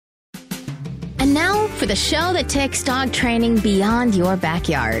for the show that takes dog training beyond your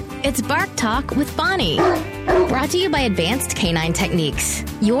backyard. It's Bark Talk with Bonnie. Brought to you by Advanced Canine Techniques,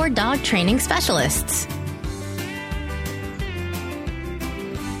 your dog training specialists.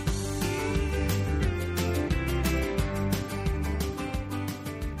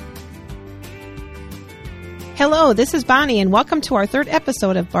 Hello, this is Bonnie, and welcome to our third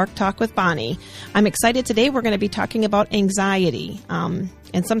episode of Bark Talk with Bonnie. I'm excited today. We're going to be talking about anxiety.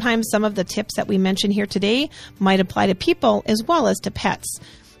 And sometimes some of the tips that we mention here today might apply to people as well as to pets.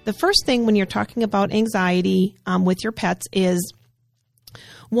 The first thing when you're talking about anxiety with your pets is,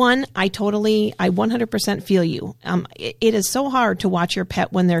 one, I 100% feel you. It is so hard to watch your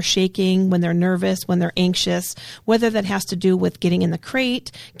pet when they're shaking, when they're nervous, when they're anxious, whether that has to do with getting in the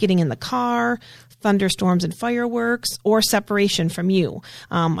crate, getting in the car, thunderstorms and fireworks, or separation from you.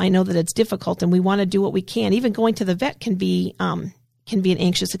 I know that it's difficult and we want to do what we can. Even going to the vet can be an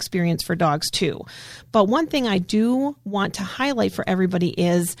anxious experience for dogs too. But one thing I do want to highlight for everybody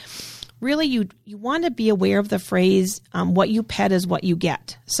is really you want to be aware of the phrase, what you pet is what you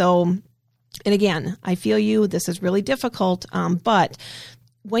get. So, and again, I feel you, this is really difficult, but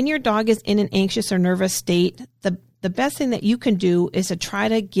when your dog is in an anxious or nervous state, the best thing that you can do is to try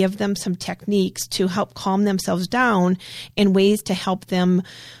to give them some techniques to help calm themselves down and ways to help them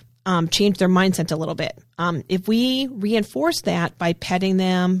change their mindset a little bit. If we reinforce that by petting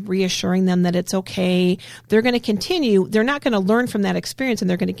them, reassuring them that it's okay, they're going to continue. They're not going to learn from that experience, and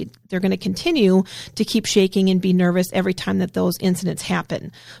they're going to continue to keep shaking and be nervous every time that those incidents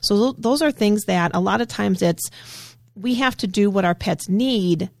happen. So those are things that a lot of times we have to do what our pets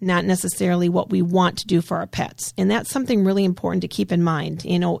need, not necessarily what we want to do for our pets. And that's something really important to keep in mind.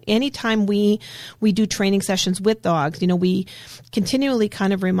 You know, anytime we do training sessions with dogs, you know, we continually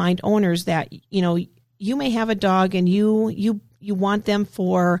kind of remind owners that, you know, you may have a dog and you want them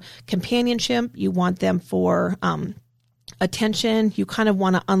for companionship, you want them for attention, you kind of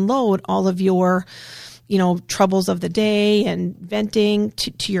want to unload all of your troubles of the day and venting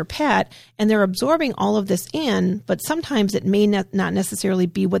to your pet, and they're absorbing all of this in, but sometimes it may not necessarily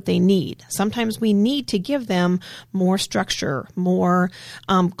be what they need. Sometimes we need to give them more structure, more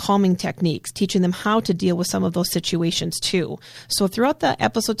calming techniques, teaching them how to deal with some of those situations too. So throughout the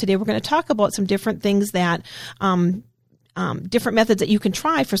episode today, we're going to talk about some different things that different methods that you can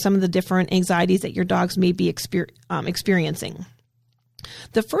try for some of the different anxieties that your dogs may be experiencing.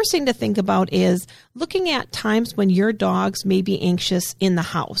 The first thing to think about is looking at times when your dogs may be anxious in the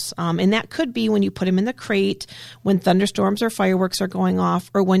house. And that could be when you put them in the crate, when thunderstorms or fireworks are going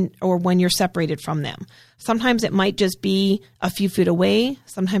off, or when you're separated from them. Sometimes it might just be a few feet away.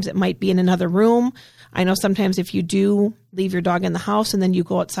 Sometimes it might be in another room. I know sometimes if you do leave your dog in the house and then you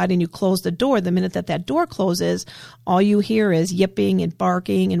go outside and you close the door, the minute that door closes, all you hear is yipping and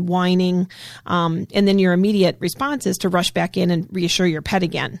barking and whining. And then your immediate response is to rush back in and reassure your pet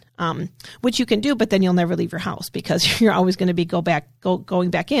again, which you can do, but then you'll never leave your house because you're always going to be going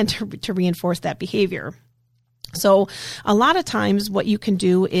back in to reinforce that behavior. So a lot of times what you can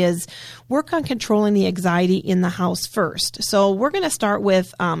do is work on controlling the anxiety in the house first. So we're going to start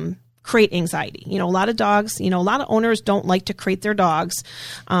with crate anxiety. You know, a lot of dogs, a lot of owners don't like to crate their dogs.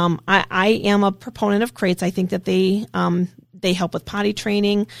 I am a proponent of crates. I think that they help with potty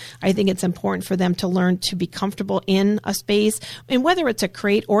training. I think it's important for them to learn to be comfortable in a space, and whether it's a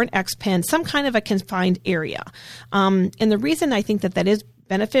crate or an X-pen, some kind of a confined area. And the reason I think that is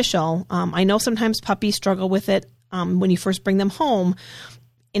beneficial, I know sometimes puppies struggle with it when you first bring them home,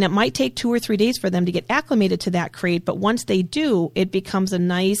 and it might take 2 or 3 days for them to get acclimated to that crate. But once they do, it becomes a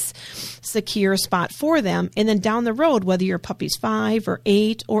nice, secure spot for them. And then down the road, whether your puppy's 5 or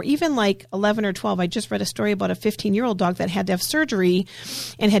 8 or even like 11 or 12, I just read a story about a 15-year-old dog that had to have surgery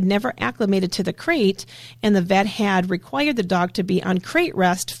and had never acclimated to the crate. And the vet had required the dog to be on crate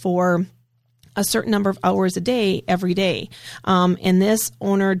rest for a certain number of hours a day, every day. And this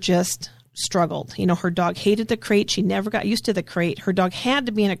owner just struggled. Her dog hated the crate. She never got used to the crate. Her dog had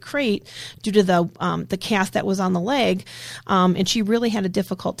to be in a crate due to the cast that was on the leg. And she really had a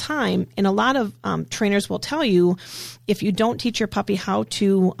difficult time. And a lot of trainers will tell you, if you don't teach your puppy how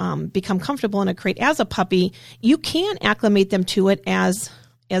to become comfortable in a crate as a puppy, you can acclimate them to it as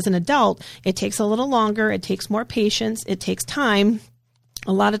an adult. It takes a little longer. It takes more patience. It takes time.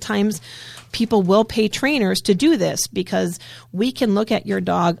 A lot of times people will pay trainers to do this because we can look at your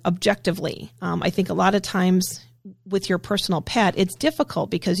dog objectively. I think a lot of times with your personal pet, it's difficult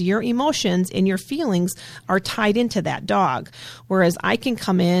because your emotions and your feelings are tied into that dog. Whereas I can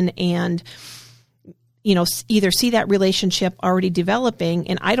come in and either see that relationship already developing,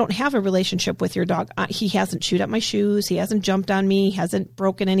 and I don't have a relationship with your dog. He hasn't chewed up my shoes. He hasn't jumped on me. He hasn't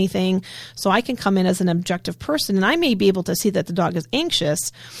broken anything. So I can come in as an objective person, and I may be able to see that the dog is anxious,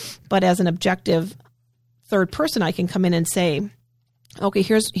 but as an objective third person, I can come in and say, okay,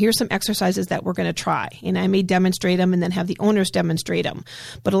 here's some exercises that we're going to try. And I may demonstrate them and then have the owners demonstrate them.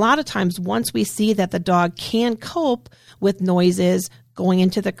 But a lot of times, once we see that the dog can cope with noises, going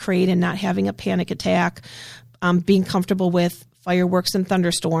into the crate and not having a panic attack, being comfortable with fireworks and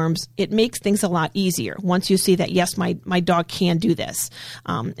thunderstorms, it makes things a lot easier once you see that, yes, my dog can do this.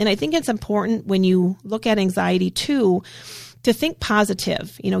 And I think it's important when you look at anxiety too, to think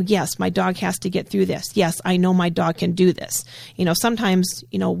positive. Yes, my dog has to get through this. Yes, I know my dog can do this. Sometimes,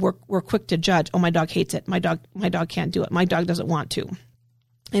 we're quick to judge, oh, my dog hates it. My dog can't do it. My dog doesn't want to.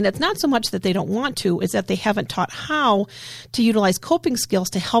 And it's not so much that they don't want to, it's that they haven't taught how to utilize coping skills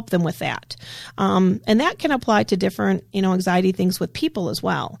to help them with that. And that can apply to different, anxiety things with people as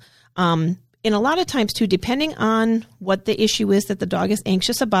well. And a lot of times too, depending on what the issue is that the dog is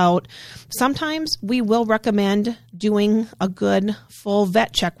anxious about, sometimes we will recommend doing a good full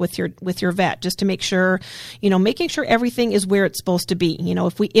vet check with your vet, just to make sure, making sure everything is where it's supposed to be.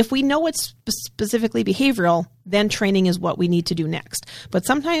 If we know it's specifically behavioral, then training is what we need to do next. But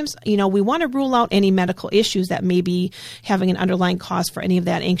sometimes, we want to rule out any medical issues that may be having an underlying cause for any of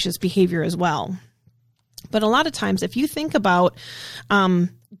that anxious behavior as well. But a lot of times, if you think about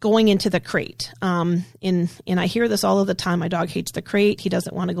going into the crate, and I hear this all of the time, my dog hates the crate. He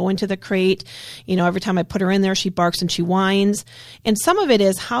doesn't want to go into the crate. Every time I put her in there, she barks and she whines. And some of it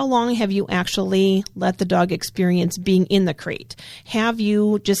is, how long have you actually let the dog experience being in the crate? Have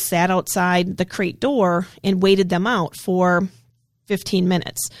you just sat outside the crate door and waited them out for 15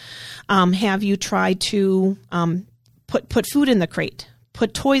 minutes? Have you tried to put food in the crate?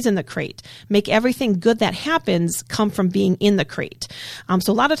 Put toys in the crate, make everything good that happens come from being in the crate.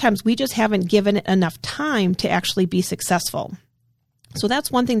 So a lot of times we just haven't given it enough time to actually be successful. So that's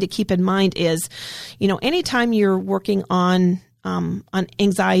one thing to keep in mind is, anytime you're working on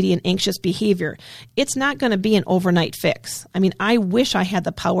anxiety and anxious behavior, it's not going to be an overnight fix. I mean, I wish I had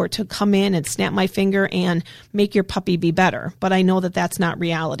the power to come in and snap my finger and make your puppy be better, but I know that that's not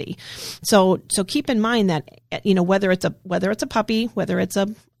reality. So keep in mind that, whether it's a puppy, whether it's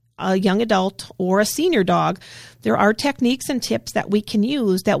a young adult or a senior dog, there are techniques and tips that we can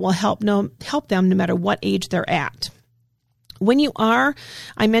use that will help them no matter what age they're at. When I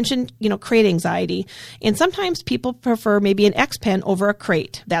mentioned, crate anxiety, and sometimes people prefer maybe an X-Pen over a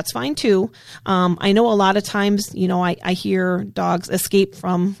crate. That's fine too. I know a lot of times, I hear dogs escape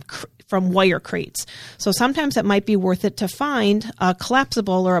from wire crates. So sometimes it might be worth it to find a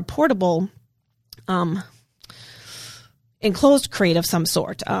collapsible or a portable, enclosed crate of some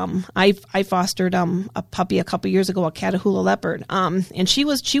sort. I fostered a puppy a couple years ago, a Catahoula leopard, and she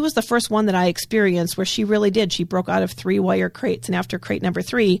was the first one that I experienced where she really did. She broke out of 3 wire crates, and after crate number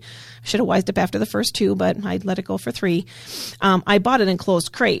 3, I should have wised up after the first 2, but I let it go for 3. I bought an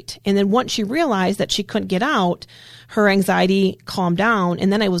enclosed crate, and then once she realized that she couldn't get out, her anxiety calmed down,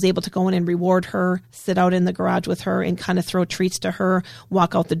 and then I was able to go in and reward her, sit out in the garage with her and kind of throw treats to her,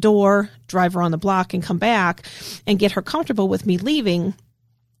 walk out the door, drive her on the block and come back and get her comfortable with me leaving,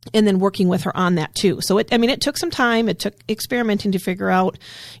 and then working with her on that too. So it took some time. It took experimenting to figure out,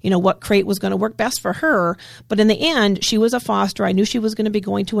 what crate was going to work best for her. But in the end, she was a foster. I knew she was going to be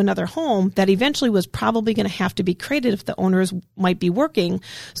going to another home that eventually was probably going to have to be crated if the owners might be working.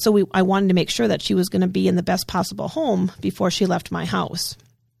 So I wanted to make sure that she was going to be in the best possible home before she left my house.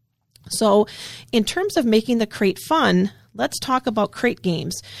 So in terms of making the crate fun, let's talk about crate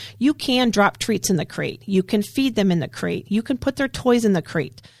games. You can drop treats in the crate. You can feed them in the crate. You can put their toys in the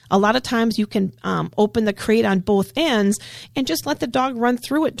crate. A lot of times you can open the crate on both ends and just let the dog run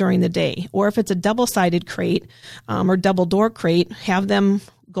through it during the day. Or if it's a double-sided crate or double door crate, have them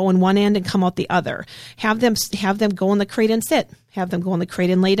go in one end and come out the other. Have them go in the crate and sit. Have them go in the crate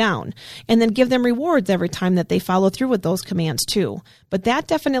and lay down. And then give them rewards every time that they follow through with those commands too. But that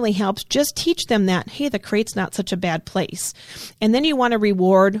definitely helps. Just teach them that, hey, the crate's not such a bad place. And then you want to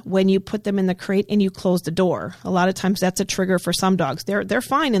reward when you put them in the crate and you close the door. A lot of times that's a trigger for some dogs. They're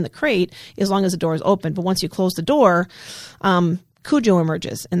fine in the crate as long as the door is open. But once you close the door, Cujo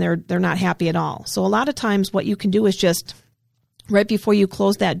emerges and they're not happy at all. So a lot of times what you can do is just right before you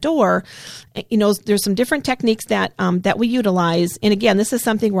close that door, there's some different techniques that we utilize. And again, this is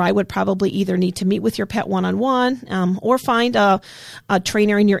something where I would probably either need to meet with your pet one-on-one, or find a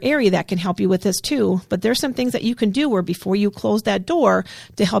trainer in your area that can help you with this too. But there's some things that you can do where before you close that door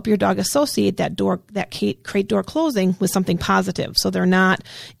to help your dog associate that crate door closing with something positive. So they're not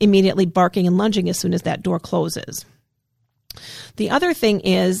immediately barking and lunging as soon as that door closes. The other thing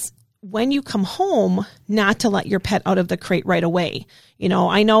is, when you come home, not to let your pet out of the crate right away.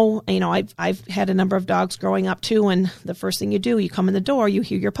 I know, I've had a number of dogs growing up too, and the first thing you do, you come in the door, you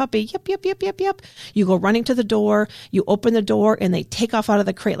hear your puppy, yip, yip, yip, yip, yip. You go running to the door, you open the door, and they take off out of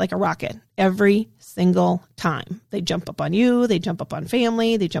the crate like a rocket every single time. They jump up on you, they jump up on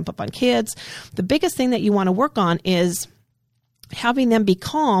family, they jump up on kids. The biggest thing that you want to work on is having them be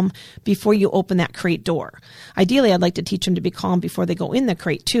calm before you open that crate door. Ideally, I'd like to teach them to be calm before they go in the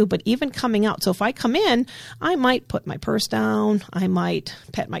crate too, but even coming out. So if I come in, I might put my purse down, I might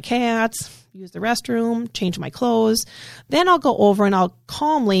pet my cats, use the restroom, change my clothes. Then I'll go over and I'll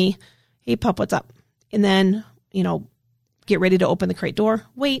calmly, hey pup, what's up? And then, get ready to open the crate door.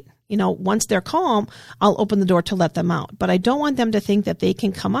 Wait. Once they're calm, I'll open the door to let them out. But I don't want them to think that they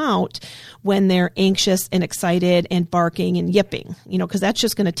can come out when they're anxious and excited and barking and yipping, because that's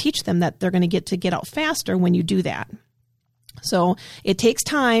just going to teach them that they're going to get out faster when you do that. So it takes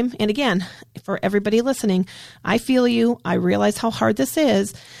time. And again, for everybody listening, I feel you. I realize how hard this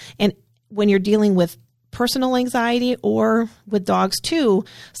is. And when you're dealing with personal anxiety or with dogs too,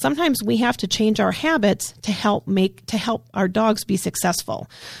 sometimes we have to change our habits to help our dogs be successful.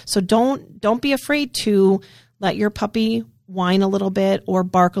 So don't be afraid to let your puppy whine a little bit or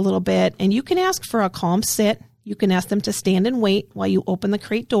bark a little bit. And you can ask for a calm sit. You can ask them to stand and wait while you open the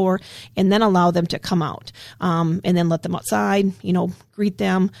crate door, and then allow them to come out, and then let them outside, greet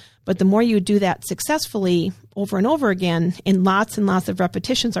them. But the more you do that successfully over and over again, and lots of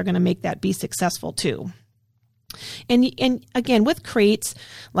repetitions are going to make that be successful too. And again, with crates,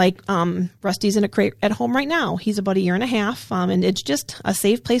 like Rusty's in a crate at home right now. He's about 1.5 years, and it's just a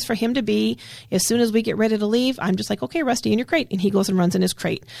safe place for him to be. As soon as we get ready to leave, I'm just like, okay, Rusty, in your crate. And he goes and runs in his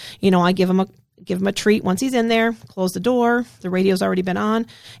crate. I give him a treat once he's in there, close the door, the radio's already been on,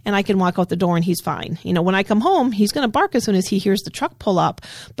 and I can walk out the door and he's fine. When I come home, he's going to bark as soon as he hears the truck pull up.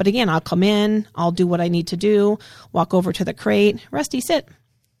 But again, I'll come in, I'll do what I need to do, walk over to the crate, Rusty, sit,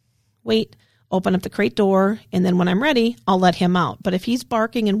 wait, open up the crate door, and then when I'm ready, I'll let him out. But if he's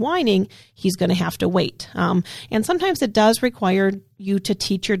barking and whining, he's going to have to wait. And sometimes it does require you to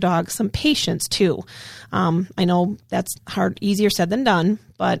teach your dog some patience too. I know that's easier said than done,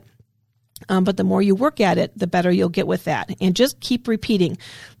 but the more you work at it, the better you'll get with that. And just keep repeating,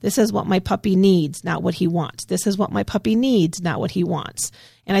 this is what my puppy needs, not what he wants. This is what my puppy needs, not what he wants.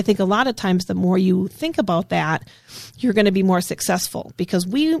 And I think a lot of times the more you think about that, you're going to be more successful, because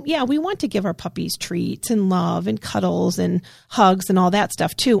we want to give our puppies treats and love and cuddles and hugs and all that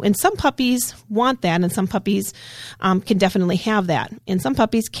stuff too. And some puppies want that, and some puppies can definitely have that. And some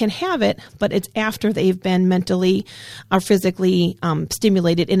puppies can have it, but it's after they've been mentally or physically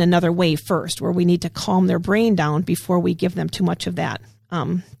stimulated in another way first, where we need to calm their brain down before we give them too much of that,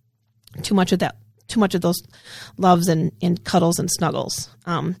 too much of those loves and cuddles and snuggles.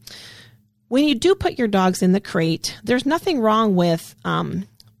 When you do put your dogs in the crate, there's nothing wrong with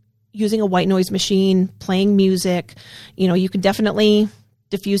using a white noise machine, playing music. You can definitely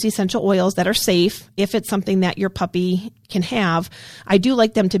diffuse essential oils that are safe if it's something that your puppy can have. I do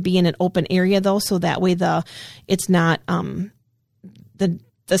like them to be in an open area though, so that way it's not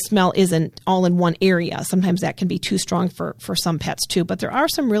the smell isn't all in one area. Sometimes that can be too strong for some pets too. But there are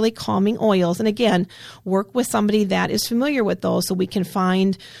some really calming oils. And again, work with somebody that is familiar with those so we can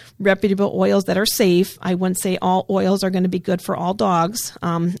find reputable oils that are safe. I wouldn't say all oils are going to be good for all dogs.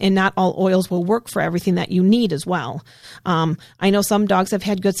 And not all oils will work for everything that you need as well. I know some dogs have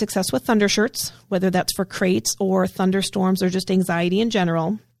had good success with thunder shirts, whether that's for crates or thunderstorms or just anxiety in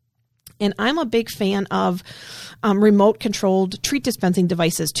general. And I'm a big fan of remote controlled treat dispensing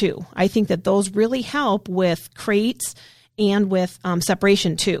devices too. I think that those really help with crates and with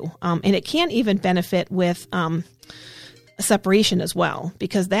separation too. And it can even benefit with separation as well,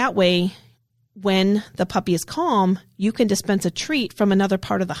 because that way, when the puppy is calm, you can dispense a treat from another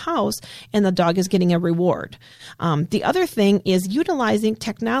part of the house and the dog is getting a reward. The other thing is utilizing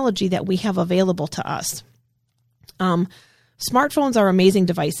technology that we have available to us. Smartphones are amazing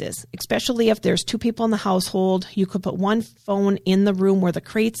devices, especially if there's two people in the household. You could put one phone in the room where the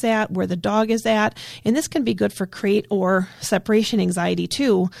crate's at, where the dog is at, and this can be good for crate or separation anxiety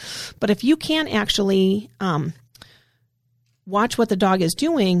too. But if you can't actually watch what the dog is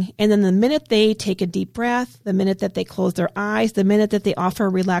doing. And then the minute they take a deep breath, the minute that they close their eyes, the minute that they offer a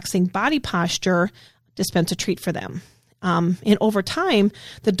relaxing body posture, dispense a treat for them. And over time,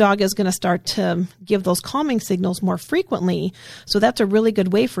 the dog is going to start to give those calming signals more frequently. So that's a really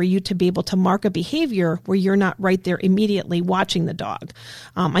good way for you to be able to mark a behavior where you're not right there immediately watching the dog.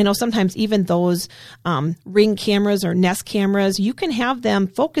 I know sometimes even those Ring cameras or Nest cameras, you can have them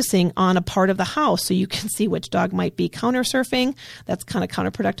focusing on a part of the house so you can see which dog might be counter surfing. That's kind of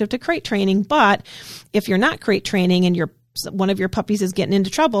counterproductive to crate training. But if you're not crate training and one of your puppies is getting into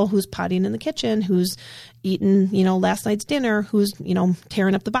trouble, who's pottying in the kitchen, who's eating, last night's dinner, who's,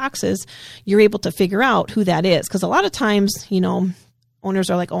 tearing up the boxes, you're able to figure out who that is. Because a lot of times, owners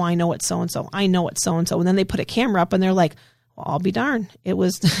are like, oh, I know it's so-and-so. I know it's so-and-so. And then they put a camera up and they're like, well, I'll be darned. It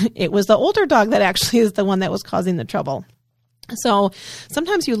was the older dog that actually is the one that was causing the trouble. So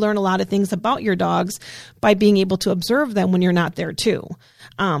sometimes you learn a lot of things about your dogs by being able to observe them when you're not there too.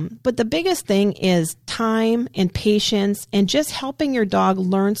 But the biggest thing is time and patience and just helping your dog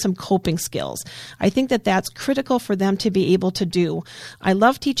learn some coping skills. I think that that's critical for them to be able to do. I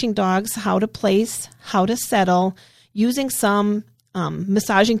love teaching dogs how to place, how to settle, using some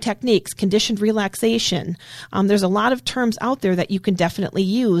massaging techniques, conditioned relaxation. There's a lot of terms out there that you can definitely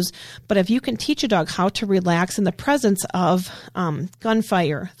use, but if you can teach a dog how to relax in the presence of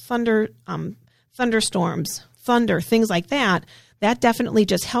gunfire, thunderstorms, thunder, things like that, that definitely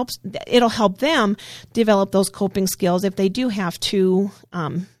just helps. It'll help them develop those coping skills if they do have to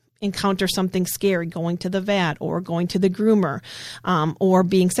encounter something scary, going to the vet or going to the groomer, or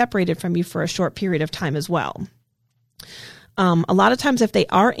being separated from you for a short period of time as well. A lot of times if they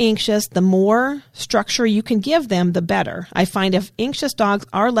are anxious, the more structure you can give them, the better. I find if anxious dogs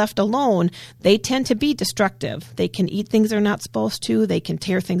are left alone, they tend to be destructive. They can eat things they're not supposed to. They can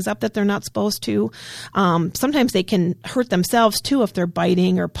tear things up that they're not supposed to. Sometimes they can hurt themselves too if they're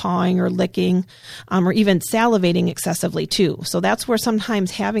biting or pawing or licking, or even salivating excessively too. So that's where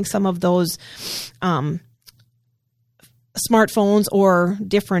sometimes having some of those smartphones or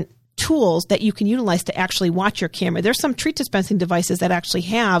different tools that you can utilize to actually watch your camera. There's some treat dispensing devices that actually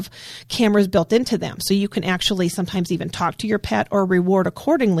have cameras built into them. So you can actually sometimes even talk to your pet or reward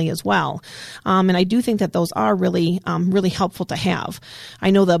accordingly as well. And I do think that those are really, really helpful to have.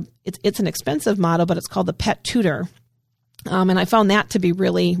 I know it's an expensive model, but it's called the Pet Tutor. And I found that to be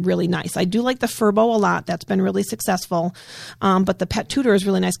really, really nice. I do like the Furbo a lot. That's been really successful. But the Pet Tutor is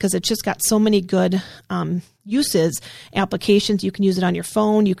really nice because it's just got so many good uses, applications. You can use it on your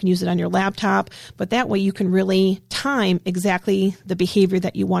phone. You can use it on your laptop. But that way you can really time exactly the behavior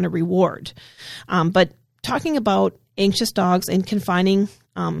that you want to reward. But talking about anxious dogs and confining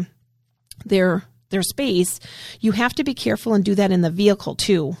their space, you have to be careful and do that in the vehicle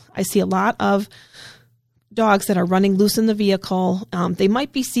too. I see a lot of dogs that are running loose in the vehicle. They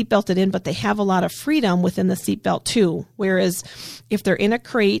might be seatbelted in, but they have a lot of freedom within the seatbelt too. Whereas if they're in a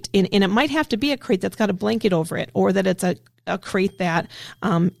crate, and it might have to be a crate that's got a blanket over it, or that it's a crate that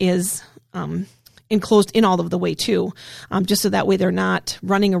is enclosed in all of the way too, just so that way they're not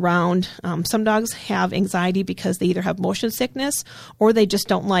running around. Some dogs have anxiety because they either have motion sickness or they just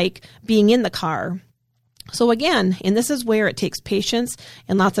don't like being in the car. So again, and this is where it takes patience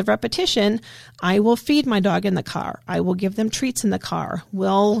and lots of repetition, I will feed my dog in the car. I will give them treats in the car.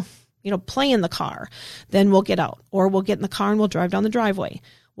 We'll, play in the car. Then we'll get out, or we'll get in the car and we'll drive down the driveway.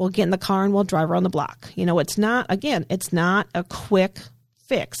 We'll get in the car and we'll drive around the block. It's not a quick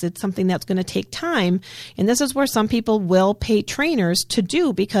fix. It's something that's going to take time. And this is where some people will pay trainers to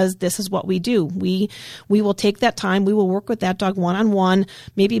do, because this is what we do. We will take that time. We will work with that dog one-on-one,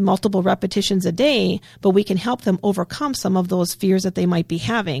 maybe multiple repetitions a day, but we can help them overcome some of those fears that they might be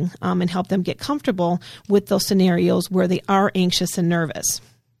having, and help them get comfortable with those scenarios where they are anxious and nervous.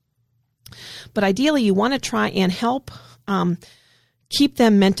 But ideally, you want to try and help keep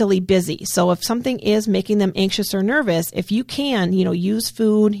them mentally busy. So if something is making them anxious or nervous, if you can, use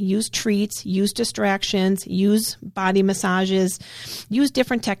food, use treats, use distractions, use body massages, use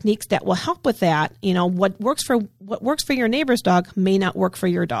different techniques that will help with that. What works for your neighbor's dog may not work for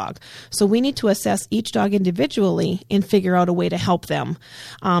your dog. So we need to assess each dog individually and figure out a way to help them.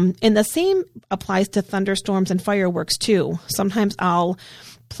 And the same applies to thunderstorms and fireworks too. Sometimes I'll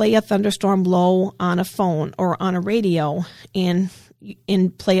play a thunderstorm low on a phone or on a radio and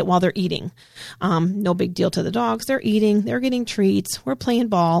play it while they're eating. No big deal to the dogs. They're eating, they're getting treats, we're playing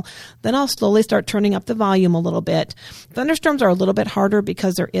ball. Then I'll slowly start turning up the volume a little bit. Thunderstorms are a little bit harder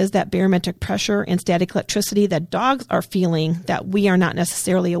because there is that barometric pressure and static electricity that dogs are feeling that we are not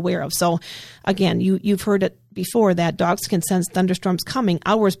necessarily aware of. So again, you've heard it before that dogs can sense thunderstorms coming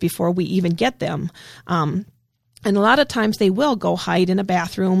hours before we even get them. And a lot of times they will go hide in a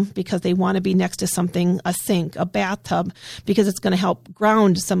bathroom because they want to be next to something, a sink, a bathtub, because it's going to help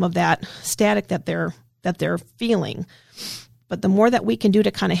ground some of that static that they're feeling. But the more that we can do to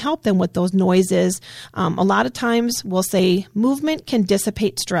kind of help them with those noises, a lot of times we'll say movement can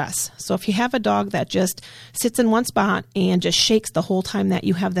dissipate stress. So if you have a dog that just sits in one spot and just shakes the whole time that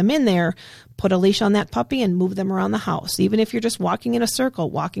you have them in there, put a leash on that puppy and move them around the house. Even if you're just walking in a circle,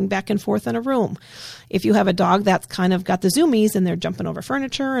 walking back and forth in a room. If you have a dog that's kind of got the zoomies and they're jumping over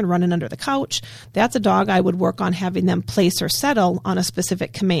furniture and running under the couch, that's a dog I would work on having them place or settle on a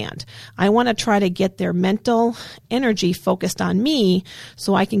specific command. I want to try to get their mental energy focused on me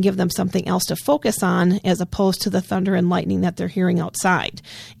so I can give them something else to focus on as opposed to the thunder and lightning that they're hearing outside.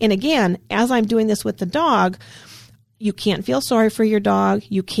 And again, as I'm doing this with the dog, you can't feel sorry for your dog.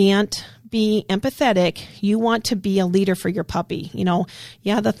 You can't be empathetic. You want to be a leader for your puppy.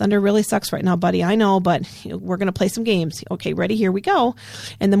 Yeah, the thunder really sucks right now, buddy. I know, but we're going to play some games. Okay, ready? Here we go.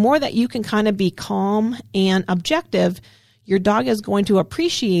 And the more that you can kind of be calm and objective, your dog is going to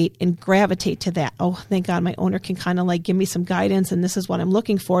appreciate and gravitate to that. Oh, thank God my owner can kind of like give me some guidance and this is what I'm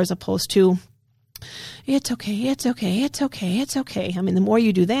looking for, as opposed to, it's okay, it's okay, it's okay, it's okay. I mean, the more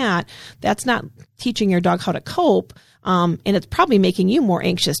you do that, that's not teaching your dog how to cope. And it's probably making you more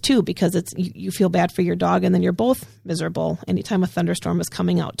anxious too, because you feel bad for your dog and then you're both miserable anytime a thunderstorm is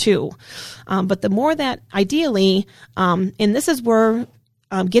coming out too. But the more that ideally, and this is where,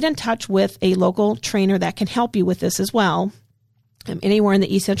 get in touch with a local trainer that can help you with this as well. Anywhere in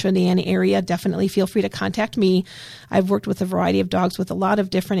the East Central Indiana area, definitely feel free to contact me. I've worked with a variety of dogs with a lot of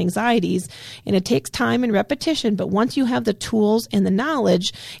different anxieties, and it takes time and repetition. But once you have the tools and the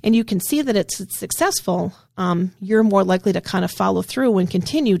knowledge and you can see that it's successful, you're more likely to kind of follow through and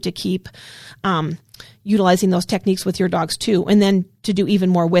continue to keep utilizing those techniques with your dogs too, and then to do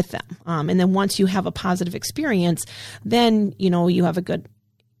even more with them. And then once you have a positive experience, then,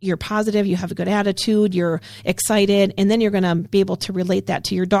 you're positive, you have a good attitude, you're excited, and then you're going to be able to relate that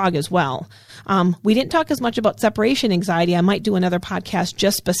to your dog as well. We didn't talk as much about separation anxiety. I might do another podcast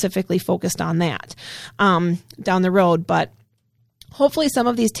just specifically focused on that down the road, but hopefully some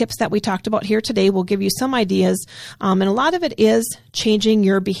of these tips that we talked about here today will give you some ideas. And a lot of it is changing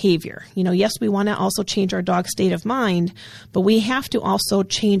your behavior. Yes, we want to also change our dog's state of mind, but we have to also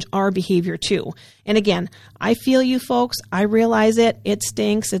change our behavior too. And again, I feel you folks. I realize it. It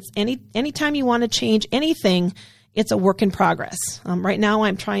stinks. It's anytime you want to change anything, it's a work in progress. Right now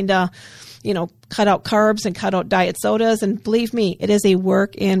I'm trying to, cut out carbs and cut out diet sodas. And believe me, it is a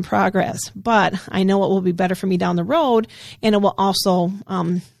work in progress, but I know it will be better for me down the road. And it will also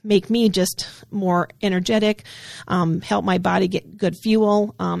make me just more energetic, help my body get good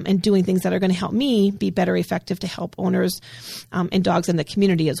fuel, and doing things that are going to help me be better effective to help owners and dogs in the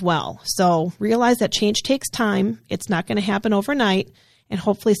community as well. So realize that change takes time. It's not going to happen overnight. And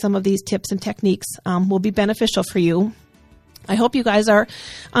hopefully some of these tips and techniques will be beneficial for you. I hope you guys are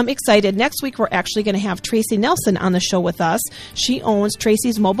excited. Next week, we're actually going to have Tracy Nelson on the show with us. She owns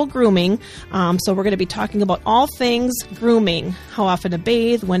Tracy's Mobile Grooming. So we're going to be talking about all things grooming, how often to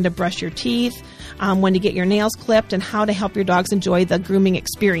bathe, when to brush your teeth, when to get your nails clipped, and how to help your dogs enjoy the grooming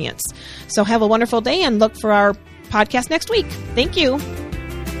experience. So have a wonderful day and look for our podcast next week. Thank you.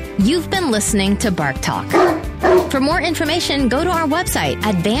 You've been listening to Bark Talk. For more information, go to our website,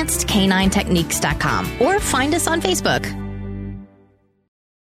 advancedcaninetechniques.com, or find us on Facebook.